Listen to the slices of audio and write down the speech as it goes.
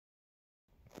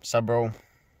Sup, bro?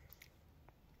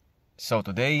 So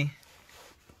today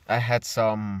I had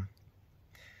some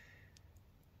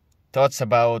thoughts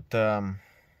about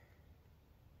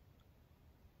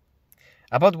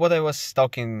what I was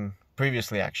talking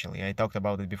previously. Actually, I talked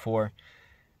about it before,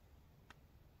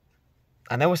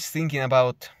 and I was thinking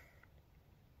about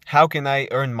how can I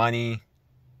earn money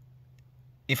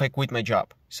if I quit my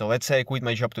job. So let's say I quit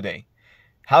my job today.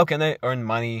 How can I earn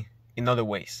money in other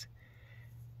ways?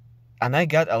 And I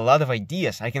got a lot of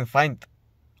ideas. I can find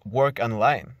work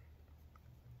online,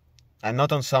 and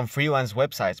not on some freelance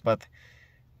websites, but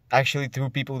actually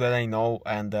through people that I know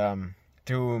and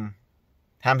through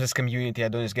Hamza's community,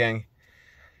 Adonis Gang,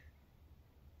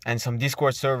 and some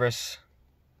Discord servers.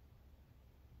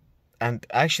 And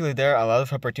actually, there are a lot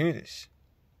of opportunities.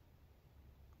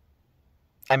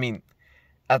 I mean,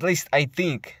 at least I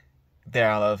think there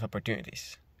are a lot of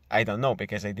opportunities. I don't know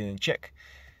because I didn't check.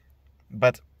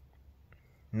 But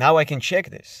now I can check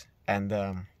this and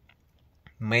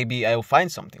maybe I'll find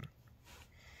something.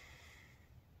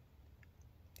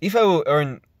 If I will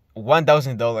earn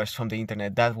 $1,000 from the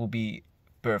internet, that will be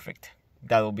perfect.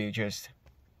 That will be just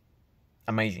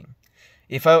amazing.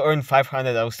 If I earn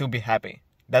 500, I will still be happy.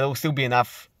 That will still be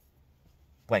enough,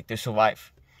 like, to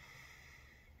survive.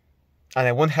 And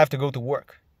I won't have to go to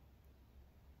work.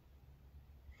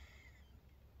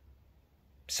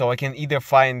 So I can either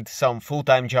find some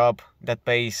full-time job that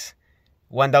pays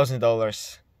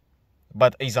 $1,000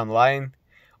 but is online,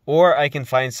 or I can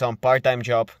find some part-time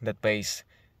job that pays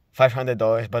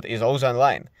 $500 but is also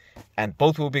online, and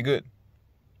both will be good.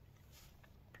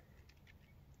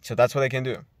 So that's what I can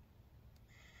do.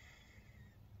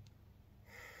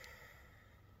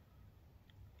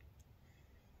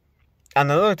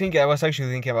 Another thing I was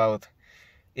actually thinking about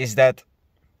is that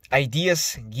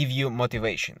ideas give you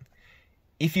motivation.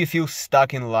 If you feel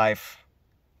stuck in life,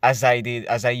 as I did,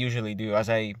 as I usually do,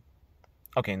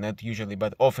 okay, not usually,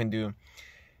 but often do,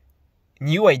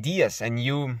 new ideas and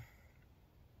new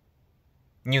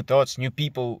thoughts, new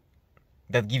people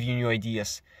that give you new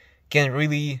ideas can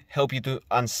really help you to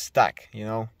unstuck,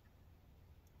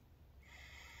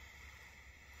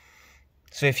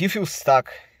 So if you feel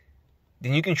stuck,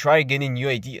 then you can try getting new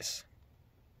ideas.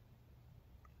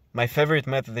 My favorite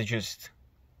method is just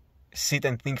sit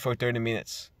and think for 30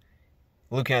 minutes,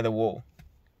 looking at the wall,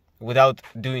 without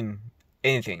doing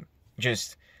anything.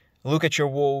 Just look at your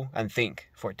wall and think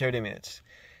for 30 minutes.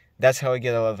 That's how I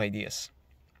get a lot of ideas.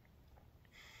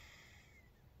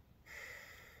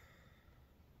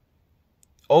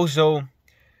 Also,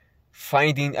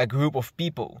 finding a group of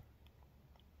people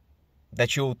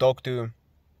that you'll talk to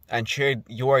and share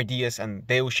your ideas, and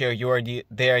they will share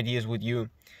their ideas with you,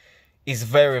 is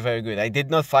very, very good. I did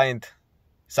not find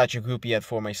such a group yet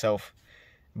for myself,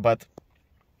 but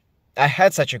I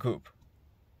had such a group,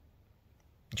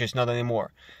 just not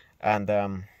anymore. And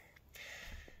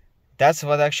that's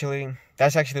actually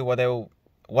what I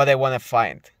want to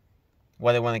find,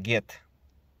 what I want to get.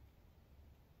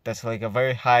 That's like a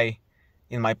very high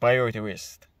in my priority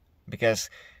list, because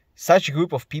such a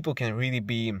group of people can really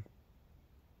be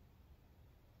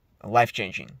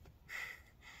life-changing.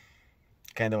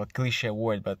 Kind of a cliche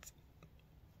word, but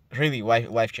really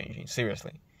life-changing,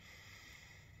 seriously.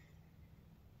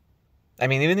 I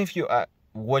mean, even if you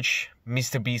watch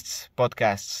Mr. Beast's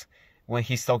podcasts when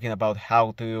he's talking about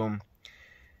how to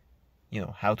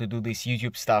do this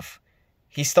YouTube stuff,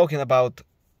 he's talking about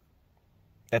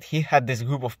that he had this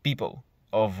group of people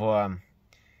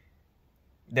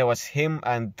there was him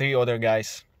and 3 other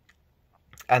guys,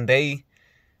 and they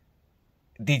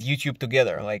did YouTube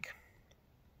together. Like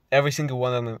every single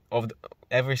one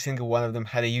of them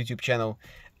had a YouTube channel,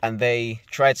 and they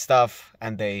tried stuff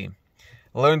and they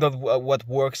learned what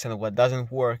works and what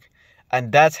doesn't work,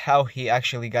 and that's how he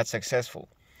actually got successful.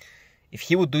 If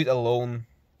he would do it alone,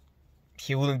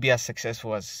 he wouldn't be as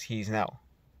successful as he is now.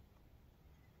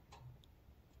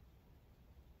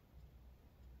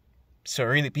 So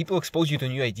really, people expose you to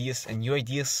new ideas, and new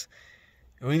ideas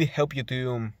really help you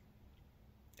to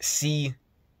see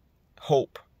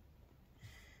hope.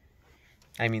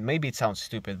 I mean, maybe it sounds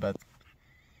stupid, but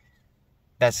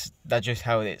that's just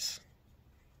how it is.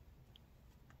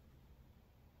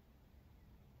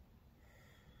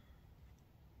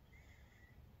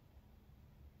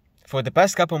 For the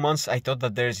past couple months, I thought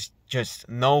that there's just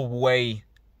no way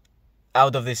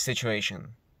out of this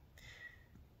situation.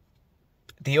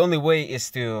 The only way is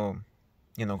to,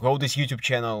 grow this YouTube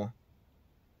channel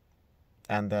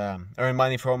and earn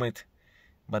money from it.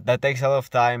 But that takes a lot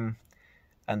of time,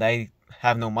 and I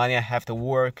have no money. I have to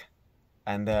work,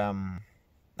 and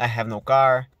I have no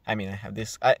car. I mean, I have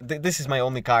this. This is my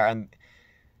only car, and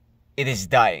it is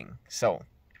dying. So,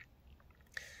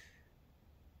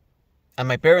 and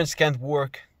my parents can't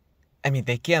work. I mean,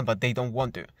 they can, but they don't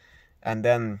want to. And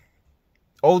then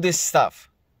all this stuff,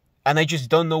 and I just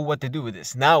don't know what to do with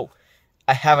this. Now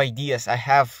I have ideas, I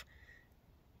have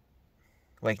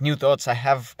like new thoughts, I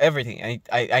have everything.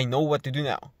 I know what to do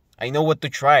now. I know what to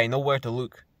try, I know where to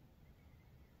look.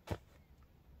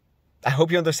 I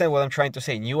hope you understand what I'm trying to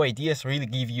say. New ideas really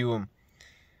give you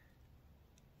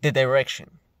the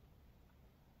direction.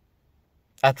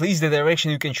 At least the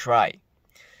direction you can try.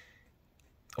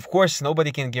 Of course,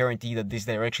 nobody can guarantee that this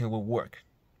direction will work.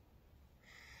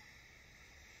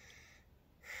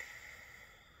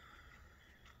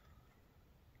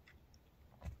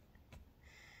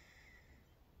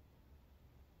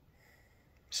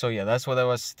 So yeah, that's what I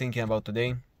was thinking about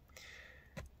today.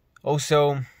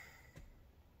 Also,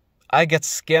 I got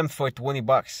scammed for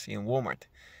 $20 in Walmart.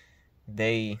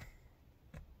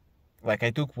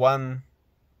 I took one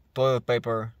toilet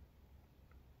paper.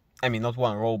 I mean, not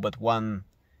one roll, but one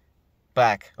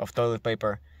pack of toilet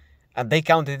paper. And they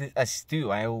counted it as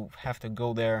two. I'll have to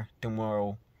go there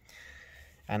tomorrow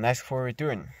and ask for a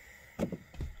return.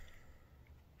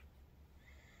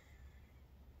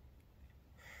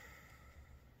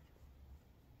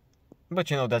 But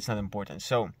that's not important.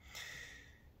 So,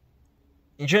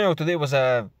 in general, today was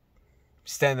a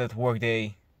standard work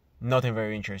day. Nothing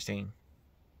very interesting.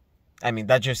 I mean,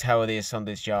 that's just how it is on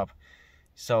this job.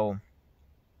 So,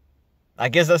 I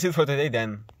guess that's it for today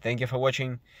then. Thank you for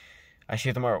watching. I'll see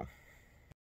you tomorrow.